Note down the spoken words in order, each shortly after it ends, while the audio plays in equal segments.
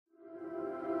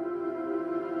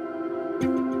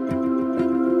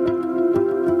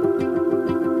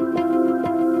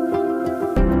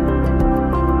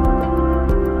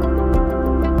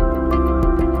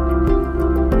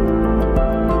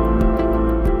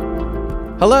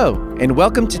Hello, and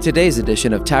welcome to today's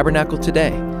edition of Tabernacle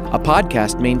Today, a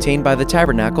podcast maintained by the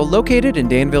Tabernacle located in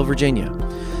Danville, Virginia.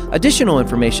 Additional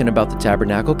information about the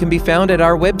Tabernacle can be found at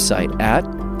our website at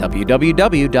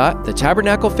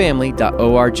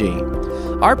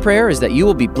www.thetabernaclefamily.org. Our prayer is that you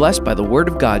will be blessed by the Word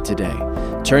of God today.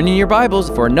 Turn in your Bibles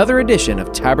for another edition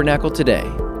of Tabernacle Today.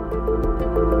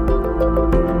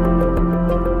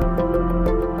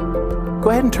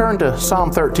 Go ahead and turn to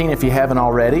Psalm 13 if you haven't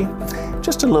already.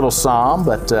 Just a little psalm,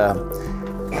 but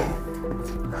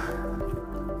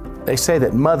they say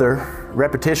that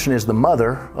repetition is the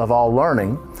mother of all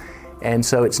learning. And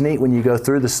so it's neat when you go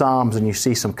through the Psalms and you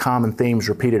see some common themes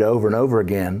repeated over and over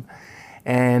again.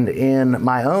 And in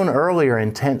my own earlier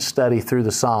intense study through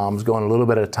the Psalms, going a little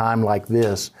bit at a time like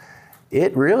this,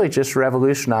 it really just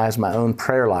revolutionized my own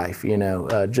prayer life,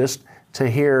 just to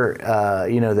hear,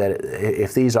 that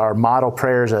if these are model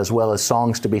prayers as well as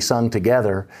songs to be sung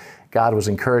together, God was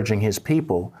encouraging His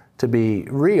people to be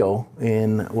real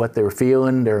in what they were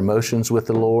feeling, their emotions with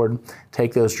the Lord,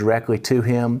 take those directly to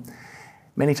Him.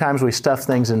 Many times we stuff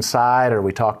things inside or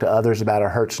we talk to others about our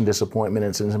hurts and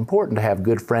disappointments, and it's important to have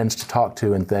good friends to talk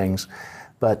to and things,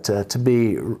 but to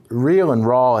be real and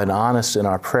raw and honest in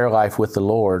our prayer life with the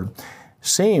Lord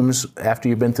seems, after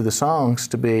you've been through the songs,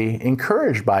 to be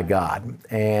encouraged by God.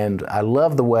 And I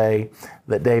love the way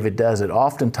that David does it.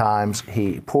 Oftentimes,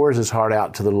 he pours his heart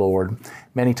out to the Lord,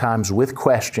 many times with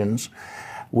questions,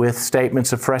 with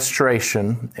statements of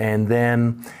frustration, and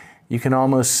then you can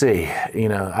almost see,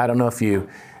 I don't know if you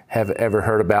have ever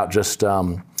heard about just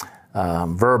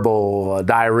verbal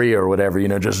diarrhea or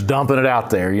whatever, just dumping it out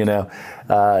there,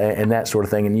 and that sort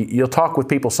of thing. And you'll talk with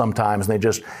people sometimes and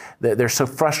they're so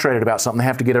frustrated about something, they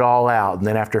have to get it all out. And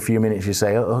then after a few minutes you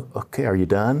say, oh, okay, are you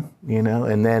done?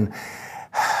 And then,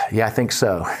 yeah, I think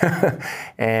so.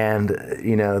 And,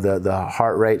 the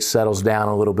heart rate settles down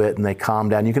a little bit and they calm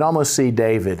down. You can almost see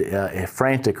David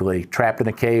frantically trapped in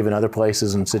a cave and other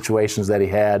places and situations that he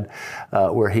had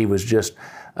where he was just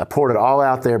poured it all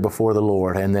out there before the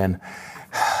Lord, and then,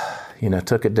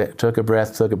 took a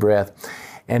breath.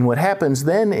 And what happens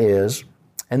then is,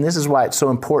 and this is why it's so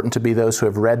important to be those who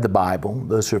have read the Bible,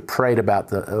 those who have prayed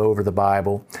over the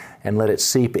Bible, and let it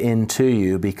seep into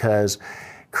you, because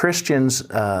Christians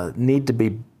need to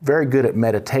be very good at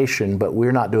meditation, but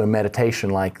we're not doing meditation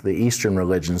like the Eastern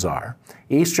religions are.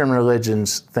 Eastern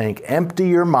religions think, empty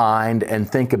your mind and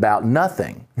think about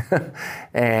nothing.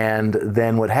 And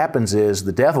then what happens is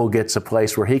the devil gets a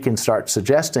place where he can start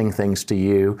suggesting things to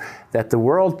you that the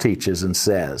world teaches and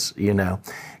says,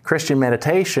 Christian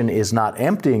meditation is not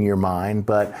emptying your mind,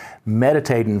 but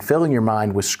meditating, filling your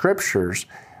mind with scriptures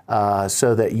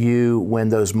so that you, when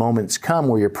those moments come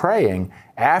where you're praying,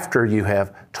 after you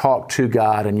have talked to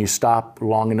God and you stop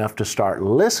long enough to start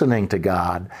listening to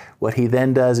God, what He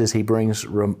then does is He brings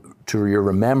to your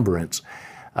remembrance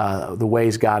the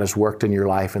ways God has worked in your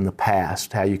life in the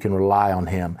past, how you can rely on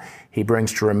Him. He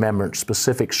brings to remembrance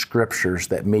specific scriptures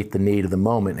that meet the need of the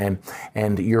moment.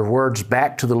 And your words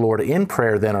back to the Lord in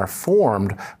prayer then are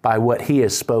formed by what He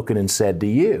has spoken and said to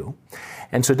you.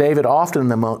 And so David often in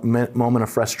the moment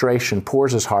of frustration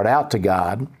pours his heart out to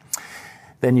God.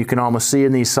 Then you can almost see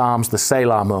in these Psalms the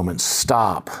Selah moments.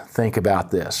 Stop, think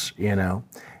about this,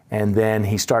 And then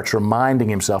he starts reminding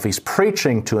himself, he's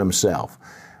preaching to himself.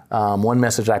 One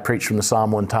message I preached from the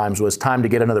Psalm one time was time to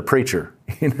get another preacher,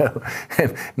 And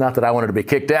not that I wanted to be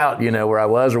kicked out, where I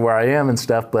was or where I am and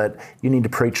stuff, but you need to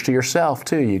preach to yourself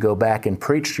too. You go back and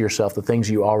preach to yourself the things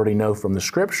you already know from the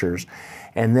scriptures.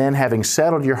 And then having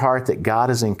settled your heart that God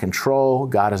is in control,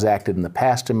 God has acted in the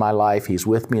past in my life, He's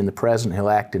with me in the present, He'll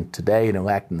act in today and He'll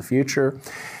act in the future.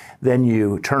 Then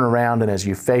you turn around and as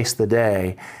you face the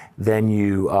day, then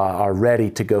you are ready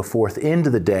to go forth into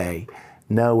the day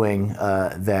knowing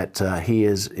that He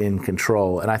is in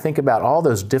control. And I think about all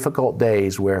those difficult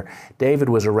days where David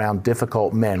was around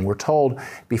difficult men. We're told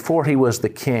before he was the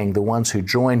king, the ones who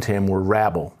joined him were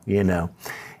rabble,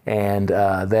 And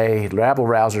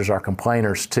rabble-rousers are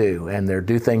complainers too, and they're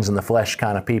do things in the flesh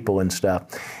kind of people and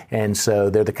stuff. And so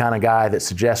they're the kind of guy that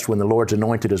suggests when the Lord's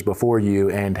anointed is before you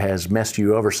and has messed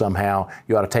you over somehow,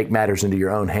 you ought to take matters into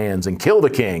your own hands and kill the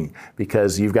king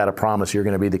because you've got a promise you're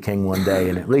going to be the king one day.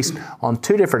 And at least on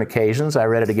 2 different occasions, I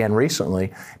read it again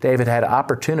recently, David had an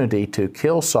opportunity to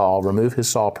kill Saul, remove his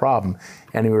Saul problem,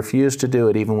 and he refused to do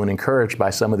it even when encouraged by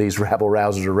some of these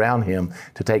rabble-rousers around him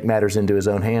to take matters into his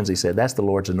own hands. He said, that's the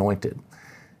Lord's anointed.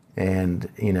 And,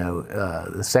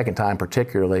 the second time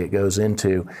particularly, it goes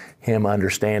into him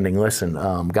understanding, listen,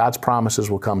 God's promises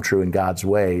will come true in God's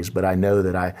ways, but I know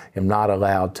that I am not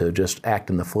allowed to just act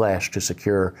in the flesh to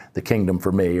secure the kingdom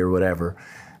for me or whatever.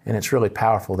 And it's really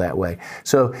powerful that way.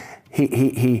 So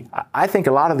I think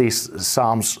a lot of these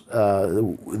Psalms,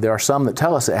 there are some that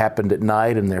tell us it happened at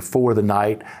night and they're for the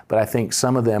night, but I think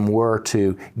some of them were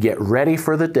to get ready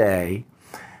for the day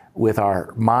with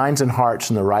our minds and hearts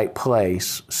in the right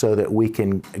place so that we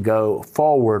can go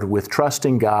forward with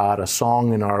trusting God, a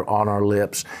song on our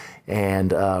lips,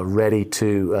 and ready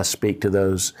to speak to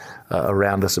those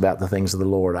around us about the things of the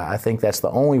Lord. I think that's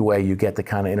the only way you get the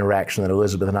kind of interaction that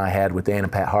Elizabeth and I had with Dan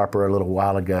and Pat Harper a little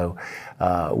while ago,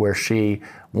 where she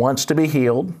wants to be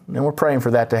healed, and we're praying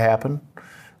for that to happen.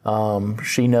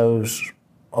 She knows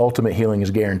ultimate healing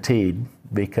is guaranteed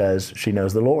because she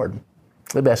knows the Lord.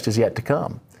 The best is yet to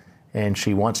come. And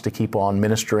she wants to keep on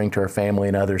ministering to her family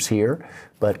and others here,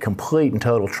 but complete and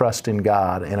total trust in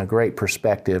God and a great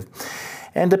perspective.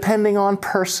 And depending on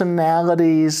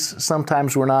personalities,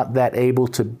 sometimes we're not that able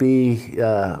to be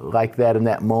like that in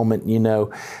that moment, you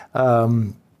know.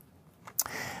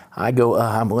 I'm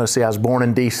going to say I was born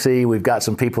in D.C. We've got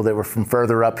some people that were from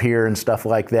further up here and stuff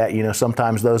like that. You know,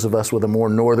 sometimes those of us with a more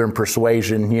northern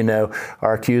persuasion, you know,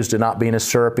 are accused of not being as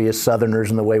syrupy as Southerners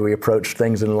in the way we approach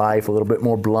things in life, a little bit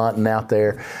more blunt and out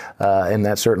there. And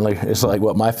that certainly is like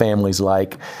what my family's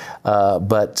like.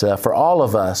 But for all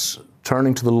of us,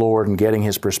 turning to the Lord and getting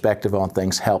His perspective on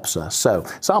things helps us. So,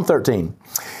 Psalm 13.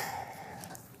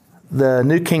 The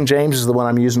New King James is the one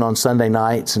I'm using on Sunday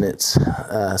nights, and its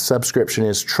subscription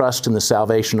is Trust in the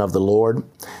Salvation of the Lord.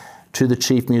 To the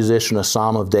chief musician, a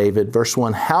psalm of David. Verse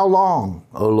 1, How long,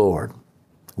 O Lord,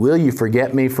 will you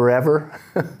forget me forever?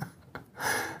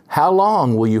 How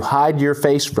long will you hide your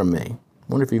face from me? I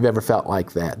wonder if you've ever felt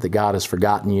like that God has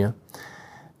forgotten you,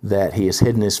 that He has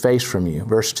hidden His face from you.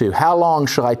 Verse 2, How long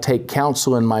shall I take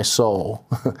counsel in my soul,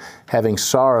 having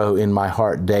sorrow in my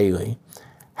heart daily?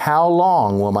 How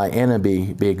long will my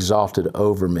enemy be exalted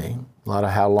over me? A lot of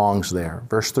how longs there.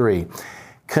 Verse 3,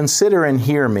 Consider and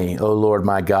hear me, O Lord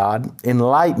my God.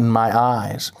 Enlighten my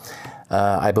eyes.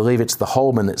 I believe it's the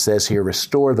Holman that says here,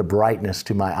 Restore the brightness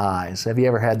to my eyes. Have you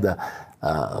ever had the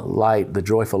light, the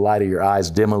joyful light of your eyes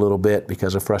dim a little bit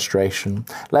because of frustration?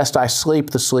 Lest I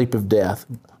sleep the sleep of death.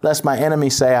 Lest my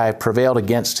enemy say I have prevailed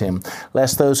against him.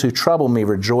 Lest those who trouble me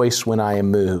rejoice when I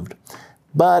am moved.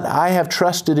 But I have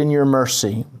trusted in your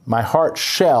mercy. My heart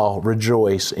shall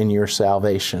rejoice in your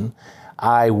salvation.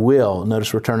 I will.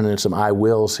 Notice we're turning into some I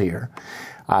wills here.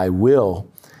 I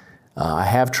will. I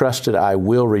have trusted. I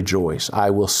will rejoice. I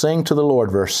will sing to the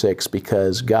Lord, verse 6,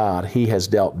 because God, He has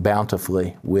dealt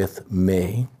bountifully with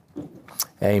me.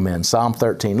 Amen. Psalm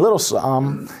 13. Little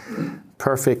psalm,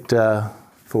 perfect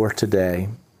for today.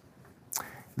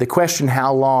 The question,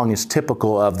 how long, is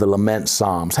typical of the lament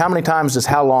psalms. How many times does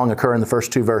how long occur in the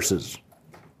first two verses?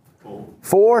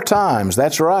 4 times.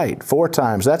 That's right. 4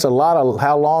 times. That's a lot of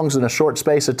how longs in a short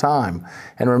space of time.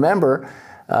 And remember,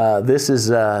 this is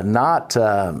not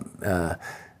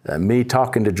me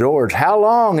talking to George. How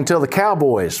long until the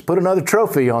Cowboys put another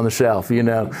trophy on the shelf, you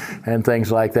know, and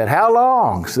things like that. How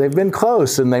long? So they've been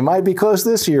close, and they might be close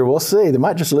this year. We'll see. They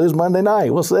might just lose Monday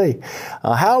night. We'll see.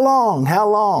 How long? How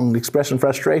long? Expressing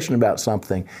frustration about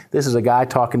something. This is a guy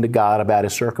talking to God about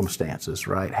his circumstances,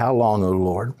 right? How long, O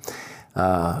Lord?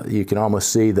 You can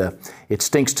almost see the "it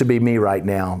stinks to be me right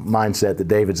now" mindset that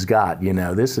David's got. You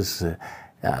know, this is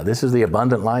the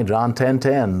abundant life, John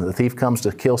 10:10. The thief comes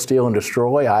to kill, steal, and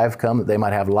destroy. I have come that they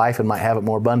might have life and might have it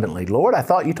more abundantly. Lord, I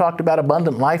thought you talked about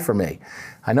abundant life for me.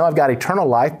 I know I've got eternal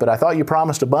life, but I thought you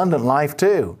promised abundant life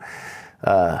too.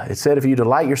 It said, if you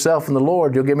delight yourself in the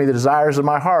Lord, you'll give me the desires of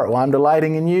my heart. Well, I'm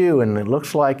delighting in you, and it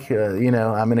looks like,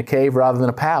 I'm in a cave rather than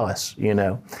a palace, you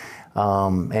know.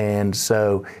 And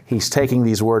so he's taking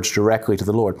these words directly to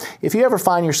the Lord. If you ever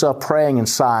find yourself praying and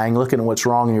sighing, looking at what's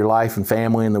wrong in your life and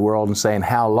family and the world and saying,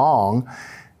 how long,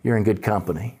 you're in good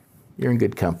company. You're in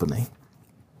good company.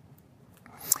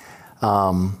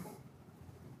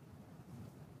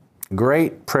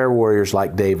 Great prayer warriors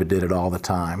like David did it all the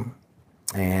time.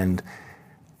 And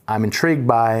I'm intrigued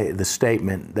by the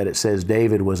statement that it says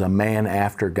David was a man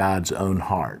after God's own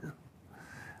heart.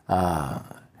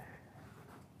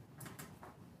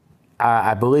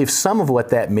 I believe some of what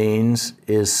that means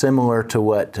is similar to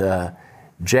what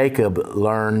Jacob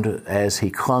learned as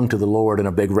he clung to the Lord in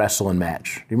a big wrestling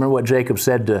match. Do you remember what Jacob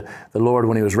said to the Lord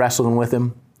when he was wrestling with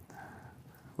him?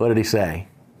 What did he say?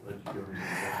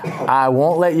 I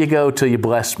won't let you go till you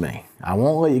bless me. I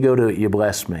won't let you go till you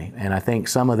bless me. And I think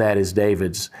some of that is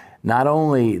David's, not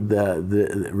only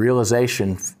the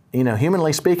realization,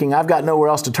 humanly speaking, I've got nowhere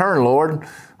else to turn, Lord.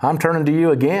 I'm turning to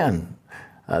you again.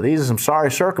 These are some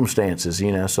sorry circumstances,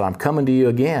 so I'm coming to you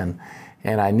again.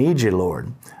 and I need you,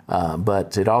 Lord.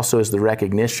 But it also is the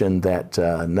recognition that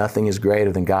nothing is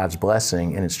greater than God's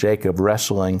blessing, and it's Jacob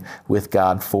wrestling with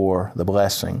God for the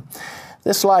blessing.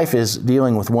 This life is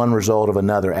dealing with one result of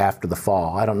another after the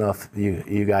fall. I don't know if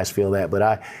you guys feel that,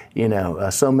 but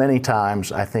so many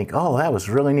times I think, oh, that was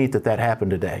really neat that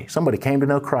happened today. Somebody came to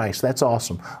know Christ. That's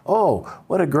awesome. Oh,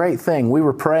 what a great thing. We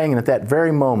were praying, and at that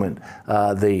very moment,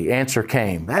 the answer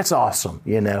came. That's awesome,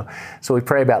 So we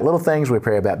pray about little things. We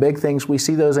pray about big things. We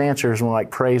see those answers, and we're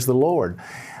like, praise the Lord.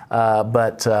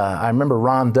 But I remember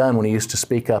Ron Dunn, when he used to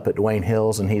speak up at Duane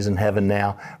Hills, and he's in heaven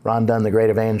now. Ron Dunn, the great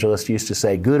evangelist, used to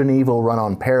say, good and evil run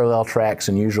on parallel tracks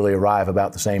and usually arrive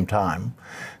about the same time.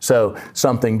 So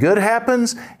something good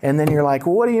happens, and then you're like,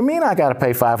 well, what do you mean I got to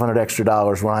pay $500 extra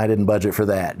when I didn't budget for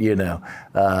that,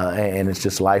 And it's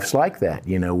just life's like that,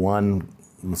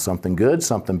 something good,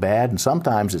 something bad, and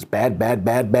sometimes it's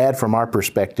bad from our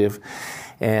perspective.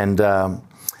 And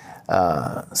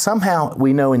somehow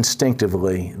we know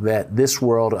instinctively that this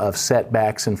world of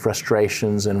setbacks and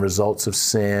frustrations and results of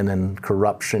sin and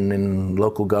corruption in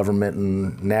local government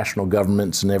and national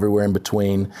governments and everywhere in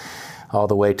between, all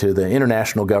the way to the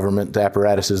international government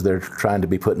apparatuses they're trying to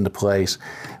be put into place,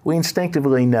 we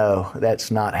instinctively know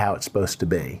that's not how it's supposed to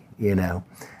be.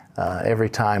 Every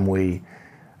time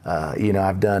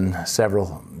I've done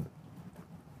several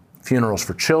funerals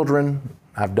for children.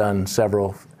 I've done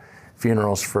several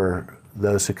funerals for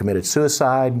those who committed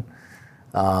suicide.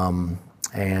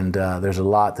 And there's a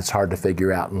lot that's hard to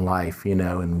figure out in life,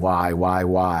 and why?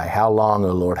 How long,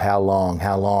 O Lord? How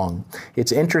long?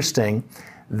 It's interesting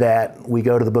that we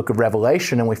go to the book of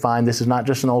Revelation and we find this is not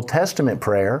just an Old Testament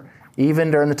prayer.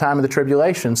 Even during the time of the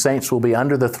tribulation, saints will be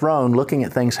under the throne looking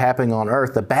at things happening on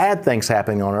earth, the bad things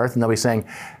happening on earth, and they'll be saying,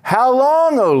 how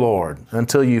long, O Lord,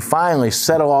 until you finally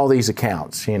settle all these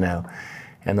accounts, And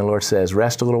the Lord says,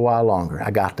 rest a little while longer.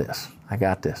 I got this.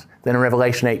 Then in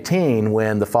Revelation 18,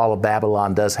 when the fall of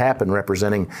Babylon does happen,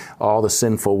 representing all the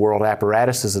sinful world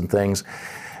apparatuses and things,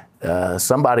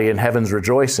 somebody in heaven's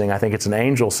rejoicing, I think it's an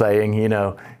angel saying,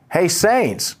 hey,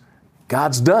 saints,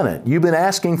 God's done it. You've been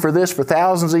asking for this for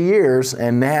thousands of years,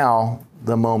 and now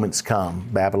the moment's come.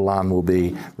 Babylon will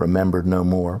be remembered no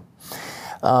more.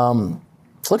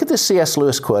 Look at this C.S.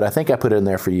 Lewis quote. I think I put it in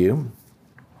there for you.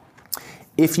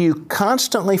 If you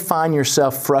constantly find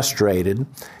yourself frustrated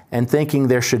and thinking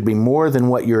there should be more than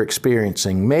what you're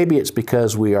experiencing, maybe it's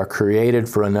because we are created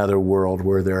for another world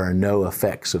where there are no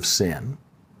effects of sin.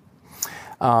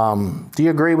 Do you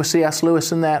agree with C.S.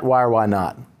 Lewis in that? Why or why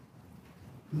not?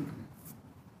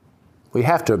 We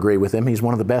have to agree with him. He's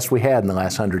one of the best we had in the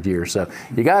last 100 years. So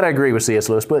you got to agree with C.S.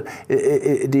 Lewis. But do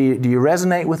you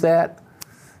resonate with that?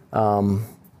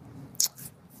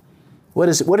 What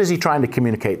is he trying to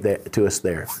communicate to us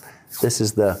there? This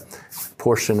is the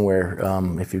portion where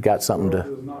if you've got something to...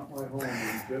 Not my home,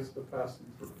 I'm just passing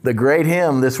through. The great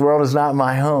hymn, this world is not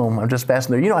my home, I'm just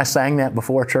passing through. I sang that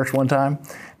before church one time.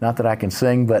 Not that I can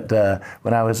sing, but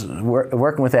when I was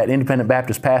working with that independent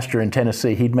Baptist pastor in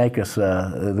Tennessee, he'd make us,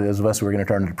 those of us who were going to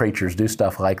turn into preachers, do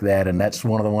stuff like that, and that's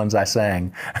one of the ones I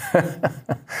sang.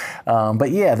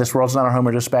 But yeah, this world's not our home,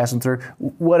 we're just passing through.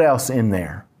 What else in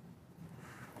there?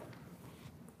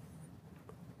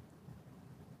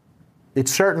 It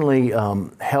certainly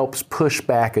helps push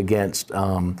back against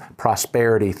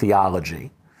prosperity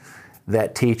theology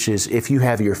that teaches if you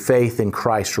have your faith in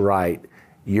Christ right,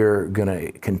 you're going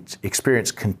to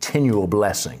experience continual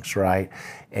blessings, right?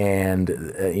 And,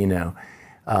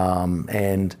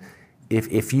 and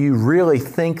if you really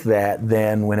think that,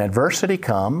 then when adversity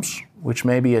comes, which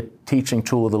may be a teaching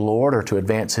tool of the Lord or to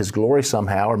advance His glory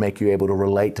somehow or make you able to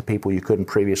relate to people you couldn't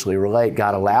previously relate,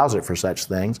 God allows it for such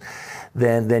things,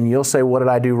 then you'll say, what did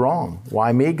I do wrong?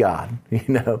 Why me, God?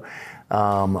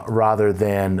 Rather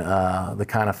than the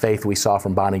kind of faith we saw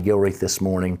from Bonnie Gilreath this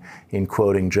morning in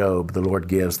quoting Job, the Lord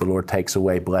gives, the Lord takes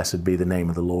away, blessed be the name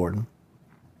of the Lord.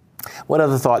 What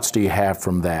other thoughts do you have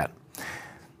from that?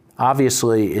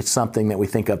 Obviously, it's something that we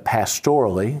think of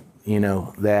pastorally,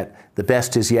 that the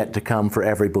best is yet to come for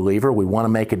every believer. We want to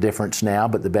make a difference now,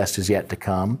 but the best is yet to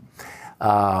come.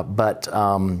 One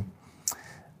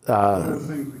of the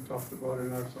things we talked about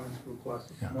in our Sunday school class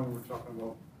this morning, we're talking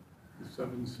about the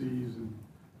 7 C's and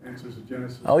answers to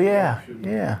Genesis. Oh, yeah,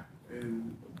 yeah.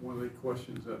 And one of the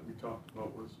questions that we talked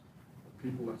about was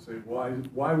people that say,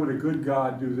 why would a good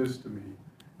God do this to me?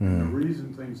 And the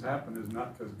reason things happen is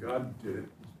not because God did it,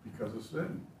 it's because of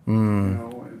sin.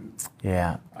 And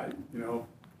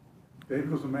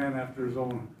David was a man after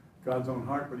God's own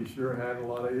heart, but he sure had a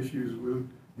lot of issues with.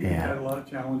 He had a lot of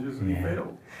challenges and he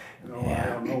failed. I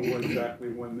don't know exactly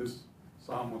when this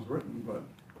psalm was written, but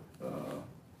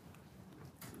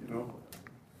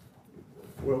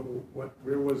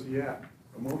where was he at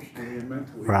emotionally and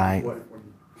mentally? Right. When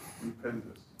he penned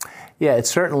this? Yeah,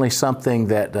 it's certainly something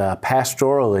that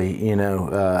pastorally,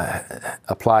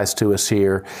 applies to us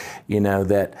here.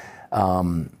 That,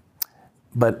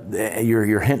 but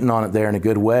you're hinting on it there in a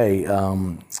good way.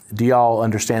 Do y'all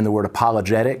understand the word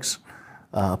apologetics?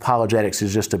 Apologetics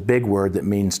is just a big word that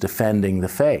means defending the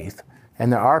faith.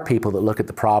 And there are people that look at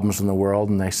the problems in the world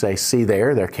and they say, see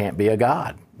there can't be a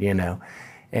God,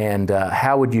 And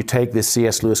how would you take this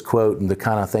C.S. Lewis quote and the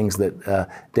kind of things that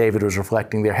David was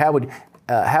reflecting there? How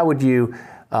would you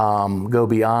go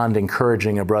beyond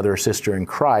encouraging a brother or sister in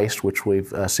Christ, which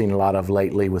we've seen a lot of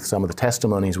lately with some of the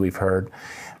testimonies we've heard,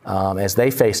 as they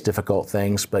face difficult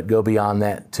things, but go beyond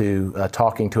that to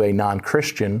talking to a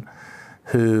non-Christian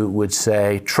who would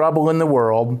say, trouble in the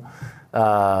world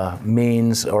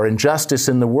means, or injustice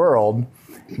in the world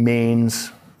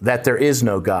means that there is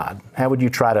no God? How would you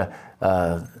try to,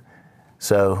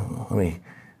 so let me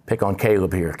pick on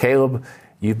Caleb here. Caleb,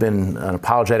 you've been an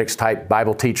apologetics type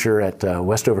Bible teacher at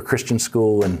Westover Christian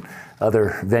School and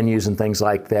other venues and things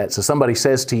like that. So somebody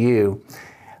says to you,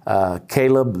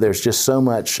 Caleb, there's just so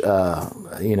much,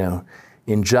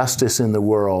 injustice in the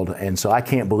world, and so I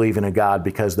can't believe in a God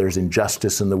because there's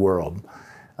injustice in the world.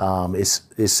 Is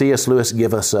C.S. Lewis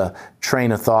give us a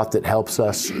train of thought that helps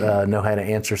us know how to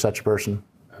answer such a person?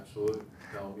 Absolutely.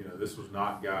 This was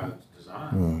not God's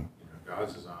design.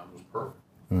 God's design was perfect.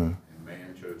 And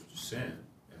man chose to sin,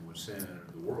 and when sin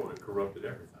entered the world, it corrupted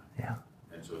everything. Yeah.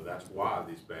 And so that's why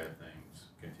these bad things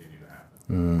continue to happen.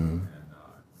 And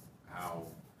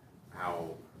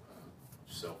how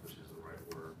selfish is the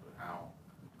right word, but how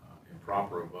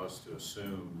improper of us to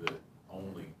assume that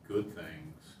only good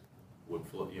things would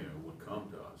come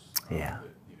to us. Yeah.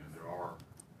 That, there are,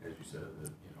 as you said,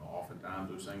 that oftentimes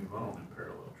those things run on in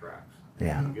parallel tracks.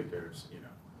 Yeah. And you get there,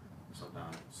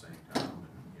 sometimes at the same time,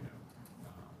 and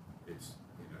it's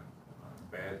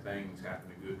bad things happen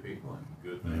to good people, and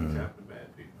good things happen to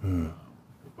bad people.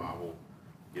 The Bible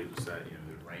gives us that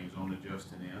it rains on the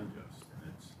just and the unjust,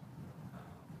 and it's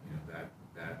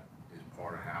that is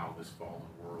part of how this fallen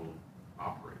world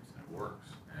operates and it works.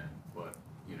 But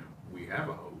we have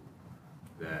a hope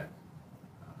that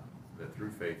that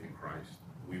through faith in Christ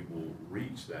we will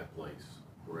reach that place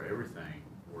where everything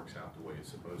works out the way it's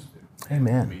supposed to.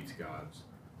 Amen. And meets God's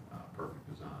perfect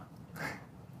design.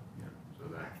 So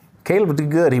that. Caleb did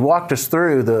good. He walked us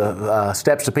through the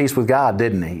steps to peace with God,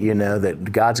 didn't he?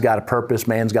 That God's got a purpose,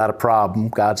 man's got a problem,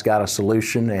 God's got a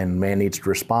solution, and man needs to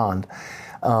respond.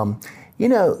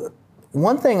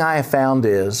 One thing I have found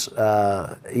is,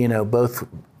 both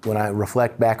when I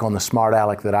reflect back on the smart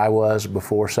aleck that I was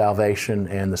before salvation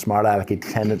and the smart alecky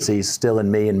tendencies still in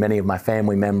me and many of my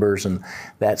family members and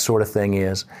that sort of thing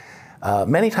is,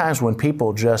 many times when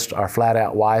people just are flat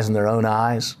out wise in their own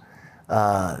eyes,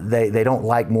 they don't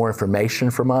like more information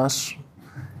from us.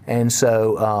 And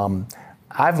so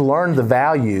I've learned the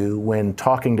value when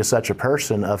talking to such a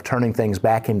person of turning things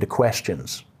back into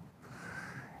questions.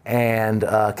 And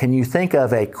can you think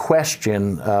of a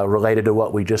question related to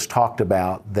what we just talked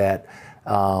about that,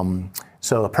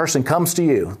 so a person comes to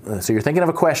you, so you're thinking of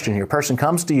a question here, a person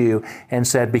comes to you and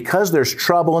said, because there's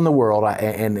trouble in the world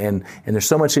and there's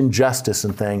so much injustice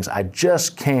and things, I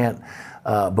just can't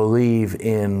believe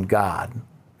in God.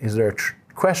 Is there a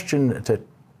question to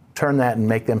turn that and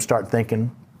make them start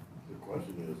thinking? The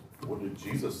question is, what did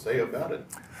Jesus say about it?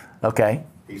 Okay.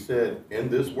 He said, in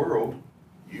this world,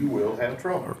 you will have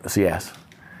trouble. Yes.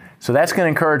 So that's going to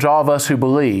encourage all of us who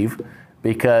believe,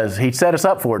 because he set us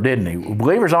up for it, didn't he?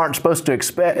 Believers aren't supposed to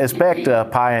expect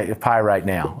pie right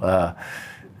now,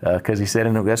 because he said,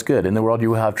 that's good. In the world, you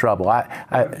will have trouble.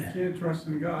 If you can't trust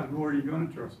in God, who are you going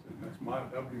to trust in?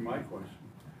 That would be my question.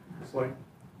 It's like,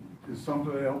 is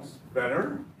somebody else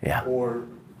better? Yeah. Or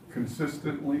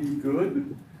consistently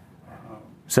good?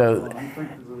 So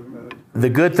the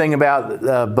good thing about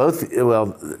both,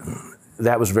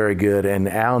 that was very good, and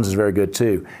Alan's is very good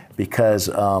too, because,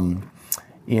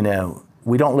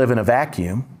 we don't live in a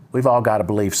vacuum. We've all got to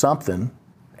believe something,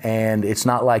 and it's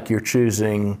not like you're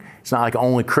choosing, it's not like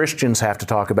only Christians have to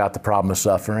talk about the problem of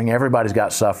suffering. Everybody's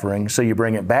got suffering, so you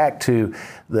bring it back to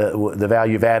the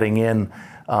value of adding in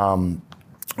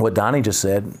what Donnie just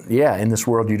said. Yeah, in this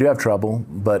world you do have trouble,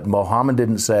 but Muhammad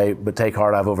didn't say, but take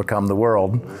heart, I've overcome the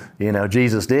world.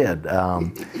 Jesus did.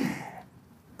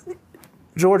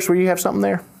 George, will you have something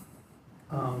there?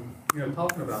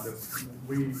 Talking about this,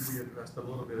 we addressed a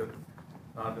little bit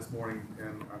this morning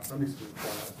in our Sunday school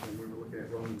class, and we were looking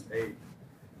at Romans 8.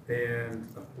 And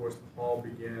of course, Paul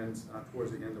begins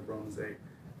towards the end of Romans 8,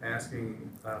 asking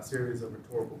a series of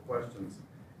rhetorical questions.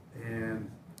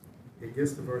 And it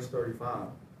gets to verse 35.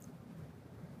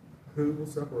 Who will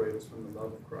separate us from the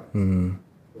love of Christ? Mm-hmm.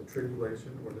 Will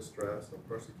tribulation or distress or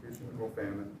persecution or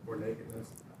famine or nakedness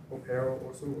or peril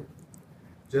or sword?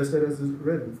 Just as is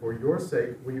written, for your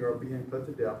sake we are being put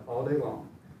to death all day long.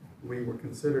 We were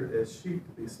considered as sheep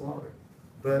to be slaughtered.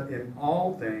 But in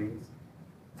all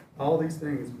these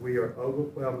things we are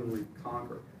overwhelmingly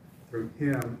conquered through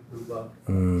him who loved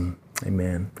us.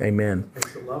 Amen. Amen.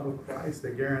 It's the love of Christ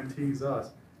that guarantees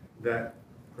us that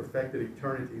perfected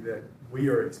eternity that we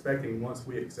are expecting once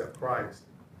we accept Christ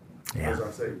as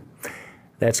our Savior.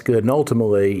 That's good. And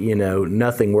ultimately,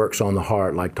 nothing works on the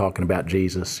heart like talking about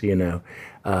Jesus,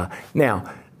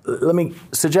 Now, let me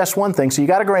suggest one thing. So you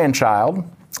got a grandchild,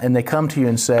 and they come to you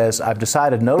and says, I've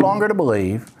decided no longer to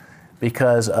believe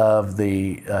because of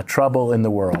the trouble in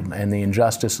the world and the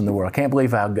injustice in the world. I can't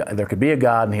believe how there could be a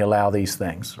God and He allow these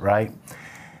things, right?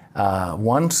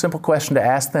 One simple question to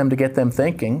ask them to get them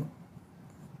thinking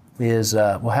is,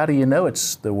 well, how do you know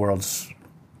the world's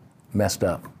messed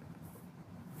up?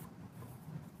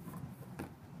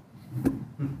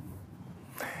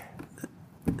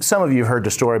 Some of you have heard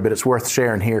the story, but it's worth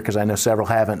sharing here because I know several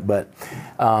haven't. But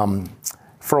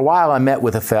for a while I met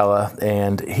with a fella,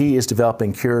 and he is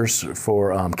developing cures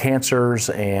for cancers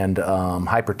and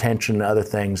hypertension and other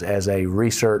things as a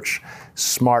research,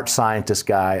 smart scientist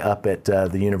guy up at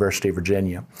the University of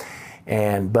Virginia.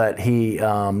 But he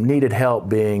needed help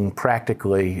being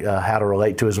practically how to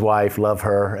relate to his wife, love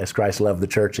her as Christ loved the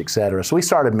church, etc. So we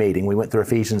started meeting. We went through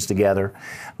Ephesians together,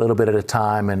 a little bit at a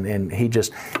time, and he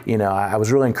just, I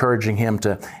was really encouraging him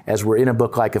to, as we're in a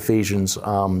book like Ephesians,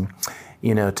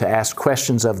 to ask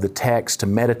questions of the text, to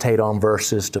meditate on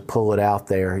verses, to pull it out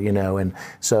there, And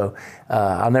so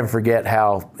I'll never forget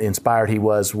how inspired he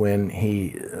was when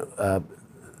he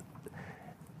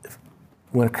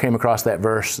came across that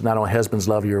verse, not only husbands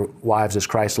love your wives as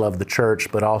Christ loved the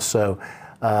church, but also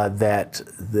that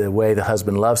the way the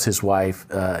husband loves his wife,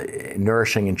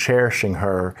 nourishing and cherishing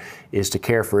her, is to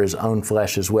care for his own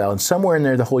flesh as well. And somewhere in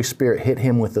there, the Holy Spirit hit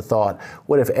him with the thought,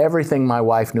 what if everything my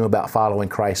wife knew about following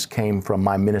Christ came from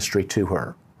my ministry to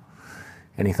her?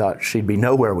 And he thought she'd be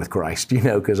nowhere with Christ,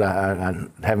 because I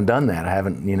haven't done that. I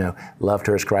haven't, loved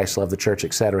her as Christ loved the church,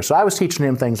 etc. So I was teaching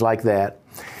him things like that.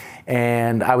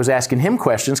 And I was asking him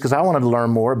questions because I wanted to learn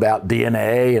more about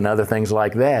DNA and other things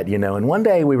like that, And one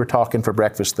day we were talking for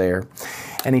breakfast there,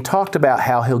 and he talked about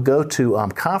how he'll go to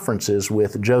conferences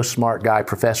with Joe Smart Guy,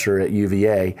 professor at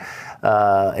UVA.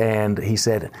 And he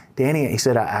said, Danny,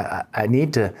 I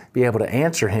need to be able to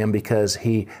answer him because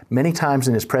he, many times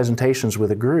in his presentations with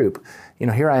a group,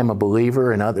 here I am a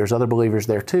believer and there's other believers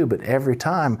there too, but every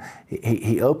time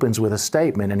he opens with a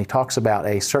statement and he talks about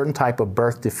a certain type of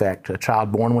birth defect, a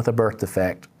child born with a birth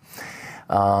defect.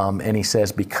 And he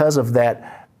says, because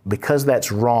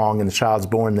that's wrong and the child's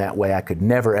born that way, I could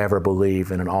never ever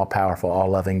believe in an all-powerful,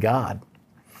 all-loving God.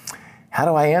 How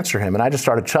do I answer him? And I just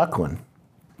started chuckling.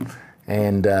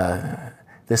 And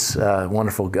this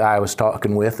wonderful guy I was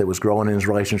talking with that was growing in his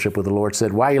relationship with the Lord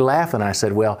said, why are you laughing? I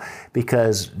said, well,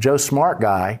 because Joe Smart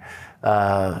Guy,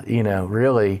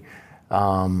 really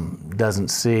doesn't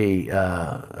see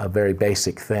a very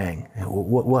basic thing.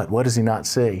 What does he not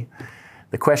see?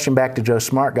 The question back to Joe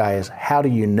Smart Guy is, how do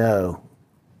you know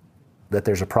that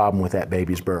there's a problem with that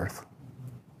baby's birth?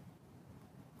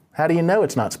 How do you know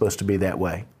it's not supposed to be that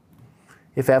way?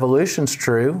 If evolution's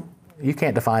true, you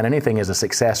can't define anything as a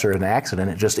success or an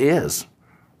accident. It just is,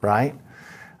 right?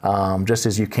 Just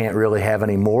as you can't really have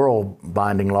any moral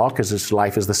binding law because this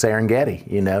life is the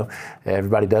Serengeti,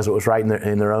 Everybody does what was right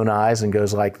in their own eyes and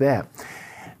goes like that.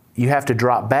 You have to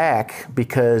drop back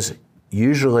because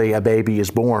usually a baby is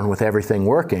born with everything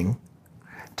working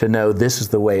to know this is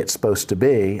the way it's supposed to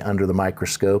be under the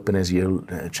microscope and as you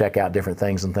check out different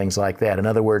things and things like that. In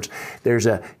other words, there's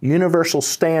a universal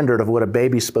standard of what a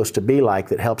baby's supposed to be like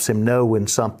that helps him know when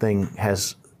the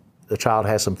child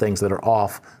has some things that are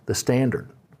off the standard.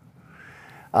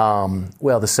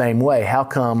 Well, the same way, how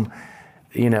come,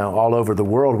 all over the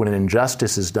world when an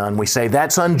injustice is done, we say,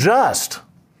 that's unjust?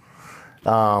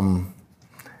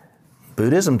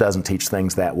 Buddhism doesn't teach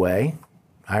things that way.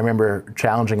 I remember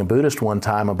challenging a Buddhist one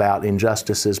time about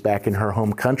injustices back in her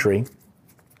home country,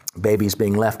 babies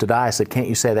being left to die. I said, can't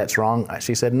you say that's wrong?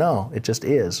 She said, no, it just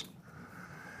is.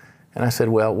 And I said,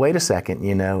 well, wait a second,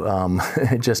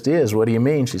 it just is. What do you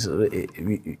mean? She said,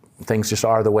 things just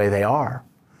are the way they are.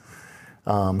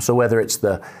 So whether it's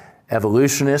the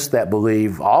evolutionists that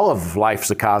believe all of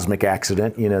life's a cosmic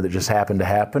accident, that just happened to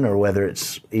happen, or whether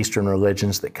it's Eastern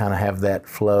religions that kind of have that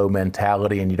flow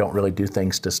mentality and you don't really do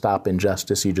things to stop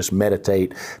injustice, you just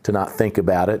meditate to not think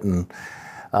about it. And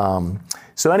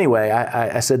So anyway,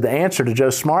 I said the answer to Joe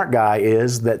Smart Guy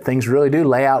is that things really do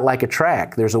lay out like a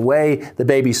track. There's a way the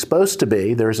baby's supposed to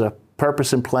be. There's a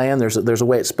purpose and plan. There's a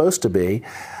way it's supposed to be.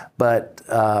 But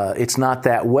it's not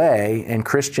that way, and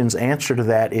Christians' answer to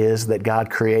that is that God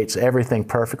creates everything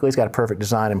perfectly. He's got a perfect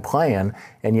design and plan,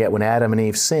 and yet when Adam and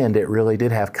Eve sinned, it really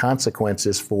did have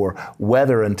consequences for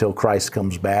weather until Christ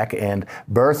comes back, and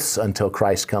births until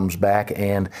Christ comes back,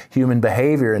 and human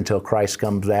behavior until Christ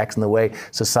comes back, and the way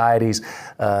societies,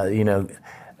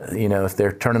 if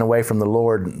they're turning away from the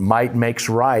Lord, might makes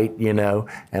right, and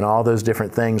all those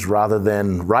different things rather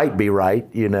than right be right,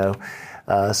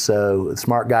 So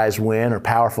smart guys win or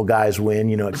powerful guys win,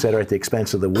 et cetera, at the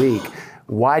expense of the weak.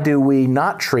 Why do we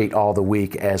not treat all the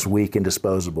weak as weak and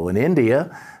disposable? In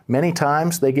India, many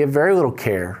times they give very little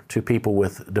care to people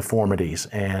with deformities.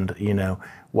 And,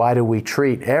 why do we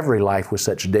treat every life with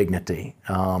such dignity?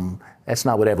 That's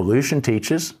not what evolution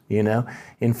teaches,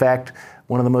 In fact,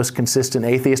 one of the most consistent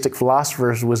atheistic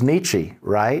philosophers was Nietzsche,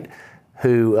 right?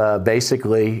 Who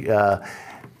basically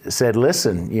said,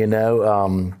 listen,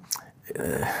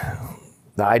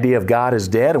 the idea of God is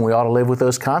dead and we ought to live with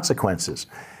those consequences.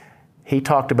 He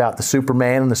talked about the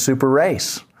Superman and the super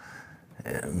race.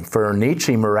 For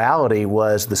Nietzsche, morality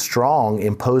was the strong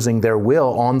imposing their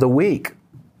will on the weak.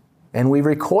 And we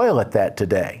recoil at that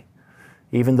today.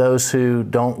 Even those who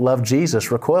don't love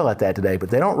Jesus recoil at that today, but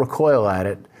they don't recoil at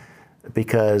it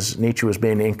because Nietzsche was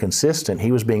being inconsistent.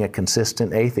 He was being a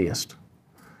consistent atheist.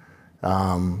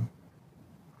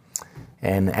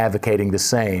 And advocating the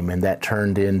same, and that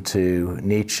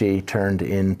Nietzsche turned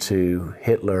into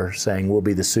Hitler saying we'll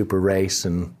be the super race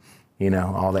and,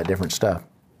 all that different stuff.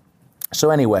 So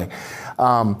anyway,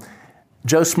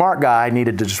 Joe Smart Guy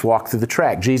needed to just walk through the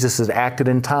track. Jesus has acted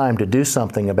in time to do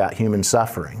something about human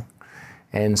suffering.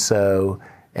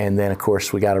 And then, of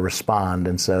course, we got to respond.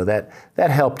 And so that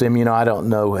helped him. I don't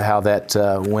know how that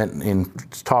went in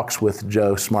talks with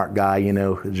Joe Smart Guy.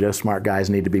 Joe Smart Guys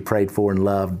need to be prayed for and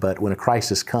loved. But when a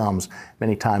crisis comes,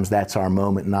 many times that's our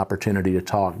moment and opportunity to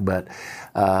talk. But,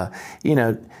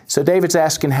 so David's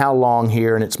asking how long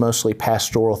here, and it's mostly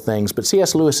pastoral things. But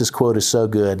C.S. Lewis's quote is so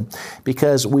good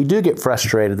because we do get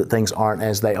frustrated that things aren't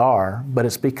as they are. But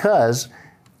it's because,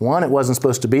 one, it wasn't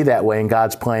supposed to be that way in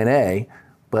God's plan A,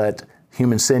 but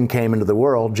human sin came into the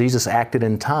world. Jesus acted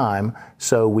in time,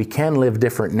 so we can live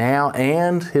different now,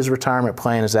 and His retirement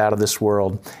plan is out of this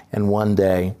world, and one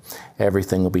day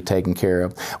everything will be taken care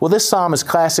of. Well, this psalm is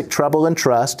classic trouble and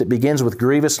trust. It begins with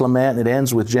grievous lament, and it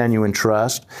ends with genuine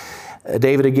trust.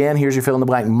 David, again, here's your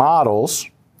fill-in-the-blank, models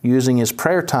using his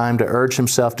prayer time to urge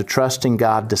himself to trust in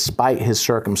God despite his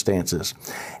circumstances.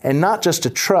 And not just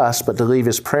to trust, but to leave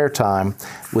his prayer time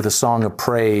with a song of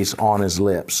praise on his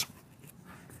lips.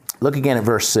 Look again at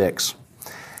verse 6.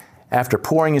 After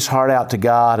pouring his heart out to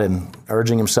God and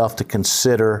urging himself to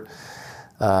consider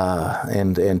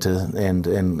and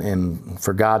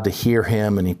for God to hear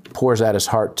him, and he pours out his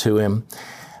heart to him.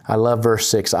 I love verse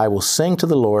 6. I will sing to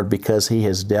the Lord because he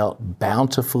has dealt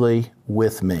bountifully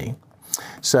with me.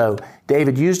 So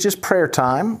David used his prayer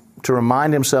time to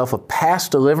remind himself of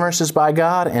past deliverances by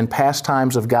God and past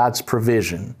times of God's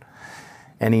provision.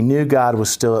 And he knew God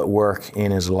was still at work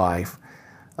in his life.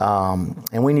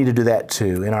 And we need to do that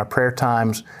too. In our prayer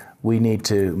times, we need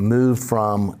to move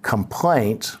from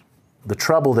complaint, the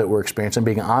trouble that we're experiencing,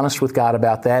 being honest with God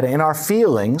about that, and our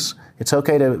feelings. It's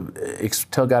okay to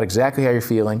tell God exactly how you're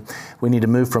feeling. We need to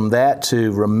move from that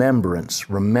to remembrance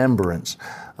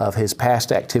of His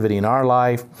past activity in our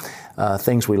life,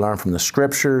 things we learn from the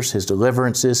Scriptures, His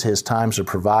deliverances, His times of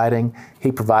providing.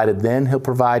 He provided then, He'll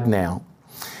provide now.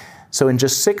 So in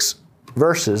just 6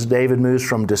 verses, David moves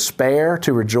from despair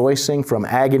to rejoicing, from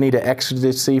agony to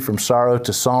ecstasy, from sorrow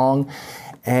to song.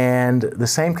 And the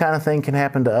same kind of thing can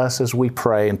happen to us as we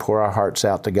pray and pour our hearts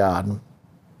out to God.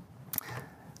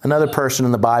 Another person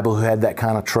in the Bible who had that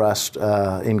kind of trust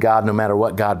in God, no matter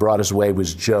what God brought his way,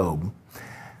 was Job.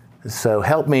 So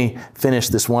help me finish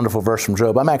this wonderful verse from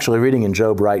Job. I'm actually reading in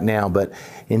Job right now, but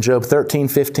in Job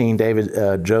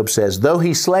 13:15, Job says, "Though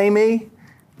he slay me,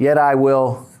 yet I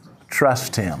will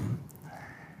trust him."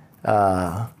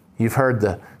 You've heard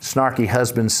the snarky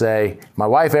husband say, "My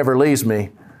wife ever leaves me,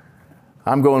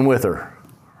 I'm going with her,"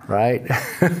 right?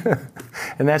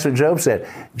 And that's what Job said.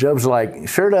 Job's like,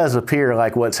 sure does appear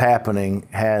like what's happening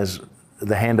has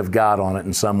the hand of God on it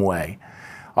in some way.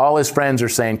 All his friends are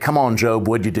saying, come on, Job,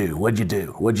 what'd you do? What'd you do?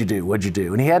 What'd you do? What'd you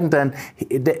do? And he hadn't done,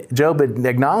 Job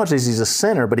acknowledges he's a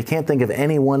sinner, but he can't think of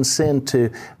any one sin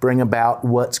to bring about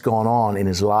what's gone on in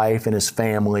his life and his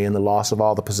family and the loss of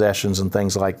all the possessions and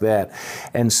things like that.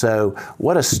 And so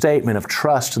what a statement of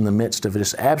trust in the midst of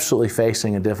just absolutely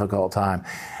facing a difficult time.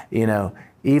 You know,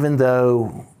 even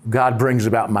though God brings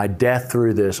about my death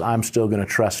through this, I'm still going to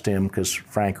trust Him because,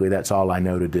 frankly, that's all I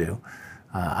know to do.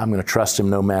 I'm going to trust Him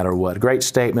no matter what. Great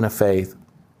statement of faith.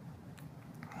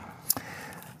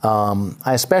 I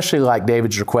especially like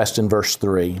David's request in verse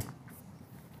 3.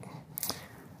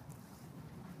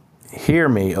 Hear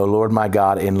me, O Lord my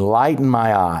God, enlighten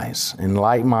my eyes,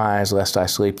 lest I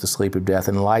sleep the sleep of death,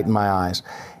 enlighten my eyes.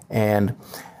 And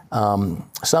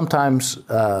sometimes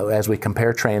as we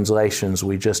compare translations,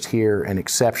 we just hear an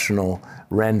exceptional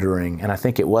rendering. And I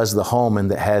think it was the Holman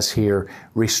that has here,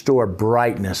 restore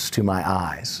brightness to my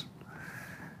eyes.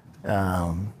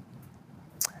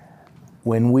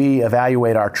 When we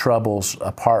evaluate our troubles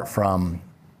apart from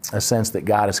a sense that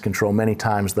God is control, many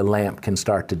times the lamp can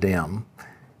start to dim.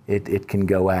 It can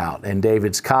go out. And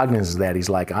David's cognizant of that. He's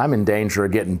like, I'm in danger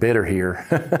of getting bitter here.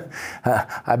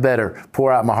 I better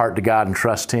pour out my heart to God and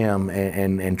trust Him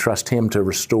and trust Him to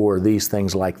restore these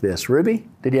things like this. Ruby,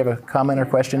 did you have a comment or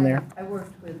question there? I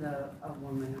worked with a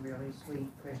woman, a really sweet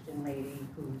Christian lady,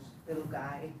 whose little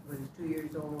guy was 2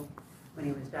 years old when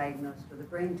he was diagnosed with a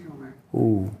brain tumor.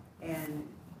 Ooh. And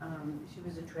she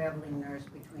was a traveling nurse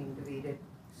between Davida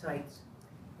sites.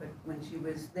 But when she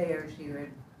was there, she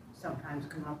would sometimes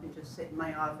come up and just sit in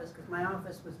my office, because my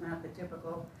office was not the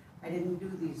typical, I didn't do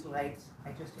these lights.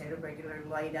 I just had a regular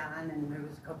light on, and there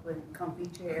was a couple of comfy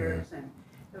chairs, and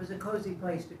it was a cozy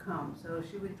place to come. So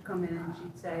she would come in and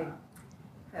she'd say,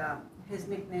 his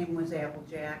nickname was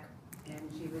Applejack, and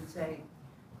she would say,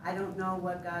 I don't know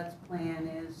what God's plan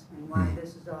is and why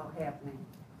this is all happening,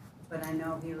 but I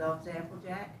know He loves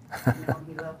Applejack, I know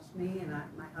He loves me and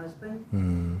my husband,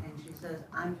 and she says,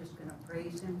 I'm just going to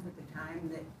praise Him for the time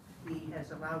that He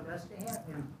has allowed us to have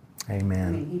him. Amen.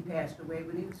 I mean, he passed away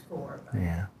when he was 4. But,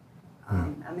 Yeah.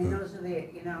 I mean, those are the,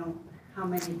 how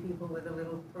many people with a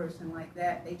little person like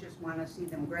that, they just want to see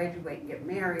them graduate and get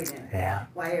married. And Yeah.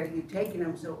 why are you taking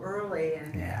them so early?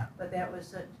 And Yeah. But that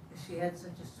was she had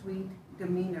such a sweet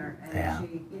demeanor. And Yeah.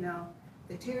 she,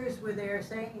 the tears were there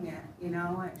saying it,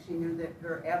 and she knew that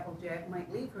her Applejack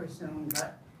might leave her soon.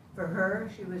 But for her,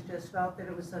 she was just felt that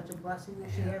it was such a blessing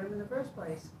that she had him in the first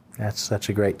place. That's such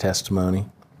a great testimony.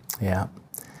 Yeah.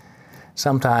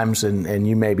 Sometimes, and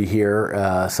you may be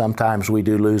here, sometimes we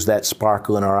do lose that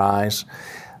sparkle in our eyes.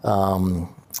 We're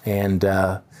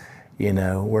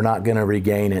not going to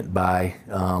regain it by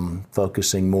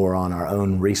focusing more on our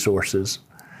own resources.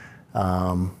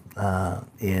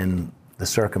 In the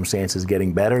circumstances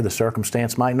getting better, the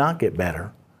circumstance might not get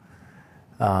better.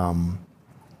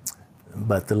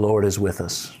 But the Lord is with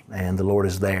us, and the Lord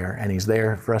is there, and He's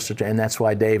there for us to, and that's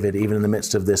why David, even in the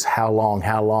midst of this, how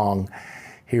long,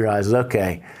 he realizes,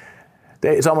 okay,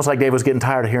 it's almost like David was getting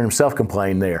tired of hearing himself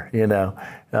complain there,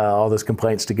 all those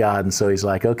complaints to God, and so he's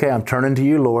like, okay, I'm turning to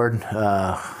you, Lord,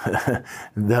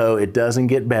 though it doesn't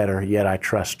get better, yet I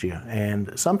trust you.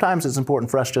 And sometimes it's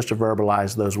important for us just to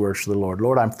verbalize those words to the Lord.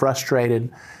 Lord, I'm frustrated.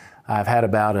 I've had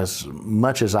about as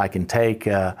much as I can take,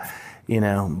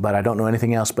 but I don't know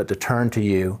anything else but to turn to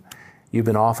you. You've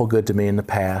been awful good to me in the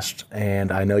past,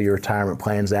 and I know your retirement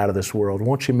plan's out of this world.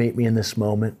 Won't you meet me in this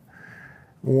moment?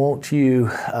 Won't you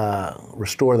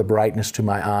restore the brightness to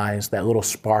my eyes, that little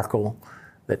sparkle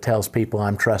that tells people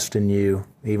I'm trusting you,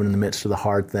 even in the midst of the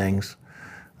hard things?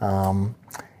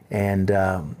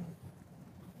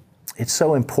 It's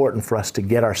so important for us to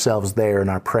get ourselves there in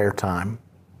our prayer time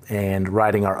and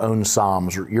writing our own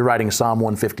Psalms. You're writing Psalm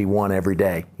 151 every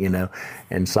day,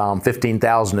 and Psalm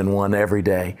 15,001 every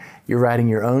day. You're writing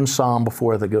your own Psalm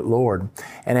before the good Lord.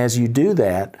 And as you do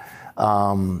that,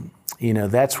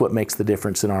 that's what makes the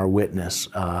difference in our witness.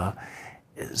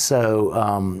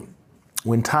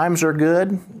 When times are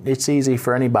good, it's easy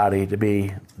for anybody to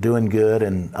be doing good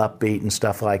and upbeat and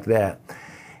stuff like that.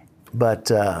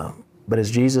 But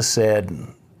as Jesus said,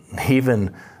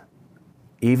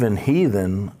 even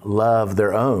heathen love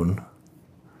their own.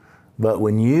 But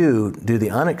when you do the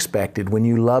unexpected, when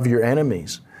you love your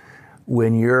enemies,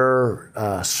 when you're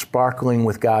sparkling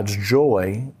with God's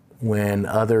joy, when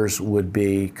others would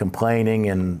be complaining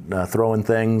and throwing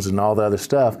things and all the other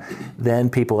stuff, then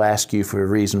people ask you for a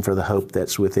reason for the hope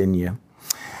that's within you.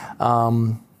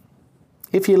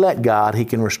 If you let God, He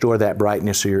can restore that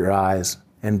brightness of your eyes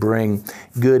and bring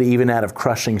good even out of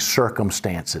crushing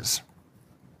circumstances.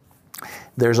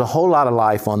 There's a whole lot of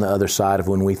life on the other side of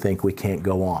when we think we can't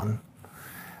go on.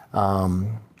 Let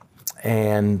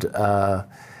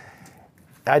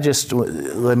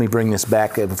me bring this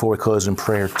back before we close in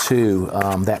prayer too.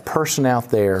 That person out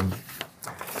there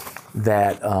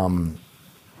that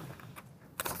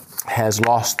has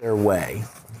lost their way,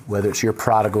 whether it's your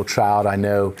prodigal child. I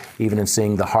know even in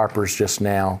seeing the Harpers just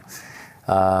now,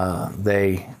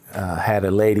 they had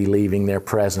a lady leaving their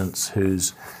presence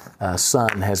whose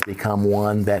son has become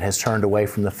one that has turned away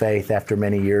from the faith after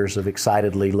many years of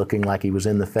excitedly looking like he was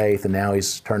in the faith, and now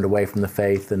he's turned away from the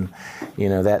faith, and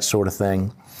that sort of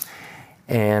thing.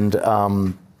 And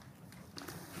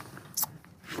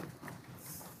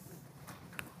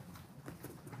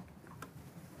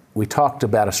we talked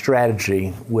about a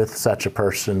strategy with such a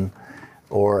person,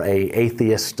 or a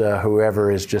atheist,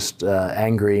 whoever is just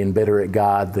angry and bitter at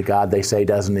God, the God they say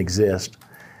doesn't exist,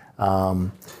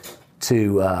 to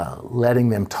letting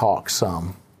them talk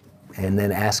some, and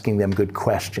then asking them good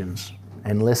questions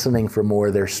and listening for more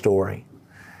of their story.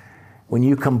 When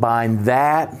you combine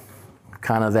that,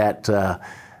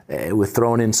 with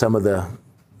throwing in some of the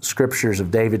scriptures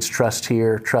of David's trust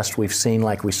here, trust we've seen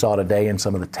like we saw today in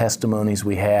some of the testimonies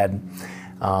we had,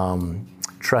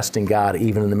 trusting God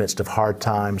even in the midst of hard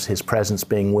times, His presence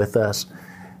being with us.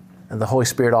 And the Holy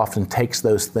Spirit often takes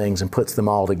those things and puts them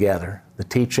all together. The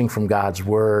teaching from God's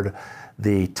Word,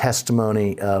 the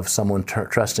testimony of someone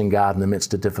trusting God in the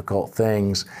midst of difficult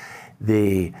things,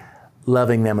 the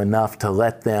loving them enough to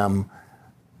let them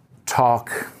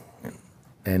talk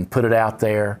and put it out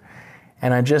there.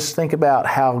 And I just think about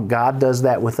how God does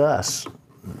that with us.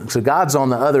 So God's on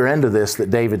the other end of this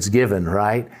that David's given,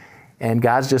 right? And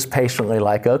God's just patiently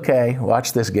like, okay,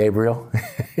 watch this, Gabriel.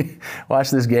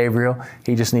 Watch this, Gabriel.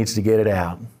 He just needs to get it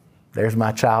out. There's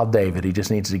my child, David. He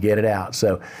just needs to get it out.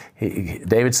 So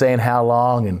David's saying how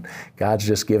long, and God's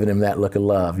just giving him that look of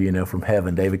love, from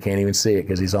heaven. David can't even see it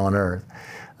because he's on earth.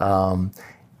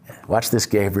 Watch this,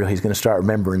 Gabriel. He's going to start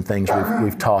remembering things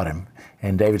we've taught him.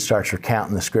 And David starts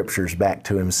recounting the scriptures back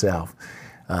to himself.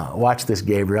 Watch this,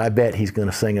 Gabriel. I bet he's going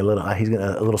to sing a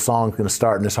little song's going to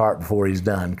start in his heart before he's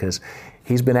done, because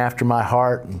he's been after my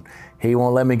heart, and he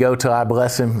won't let me go till I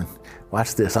bless him.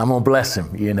 Watch this, I'm going to bless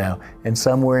him, And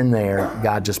somewhere in there,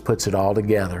 God just puts it all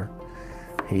together.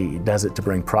 He does it to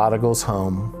bring prodigals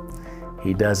home.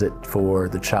 He does it for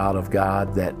the child of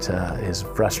God that is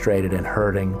frustrated and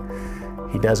hurting.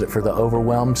 He does it for the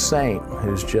overwhelmed saint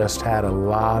who's just had a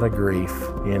lot of grief,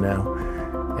 And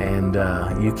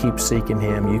you keep seeking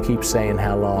Him, you keep saying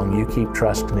how long, you keep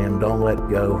trusting Him. Don't let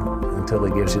go until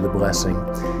He gives you the blessing.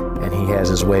 And He has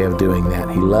His way of doing that.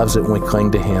 He loves it when we cling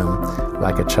to Him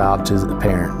like a child to the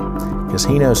parent, because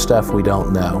He knows stuff we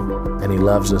don't know, and He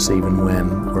loves us even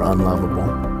when we're unlovable.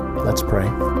 Let's pray.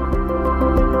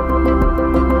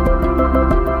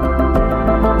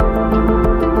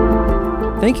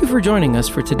 Thank you for joining us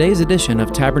for today's edition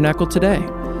of Tabernacle Today.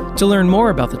 To learn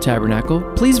more about the Tabernacle,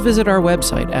 please visit our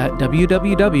website at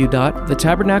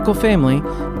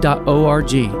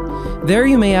www.thetabernaclefamily.org. There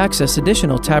you may access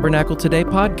additional Tabernacle Today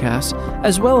podcasts,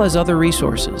 as well as other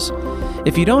resources.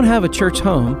 If you don't have a church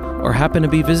home or happen to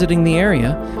be visiting the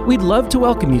area, we'd love to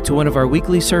welcome you to one of our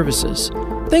weekly services.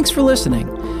 Thanks for listening,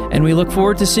 and we look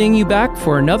forward to seeing you back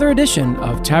for another edition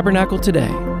of Tabernacle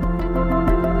Today.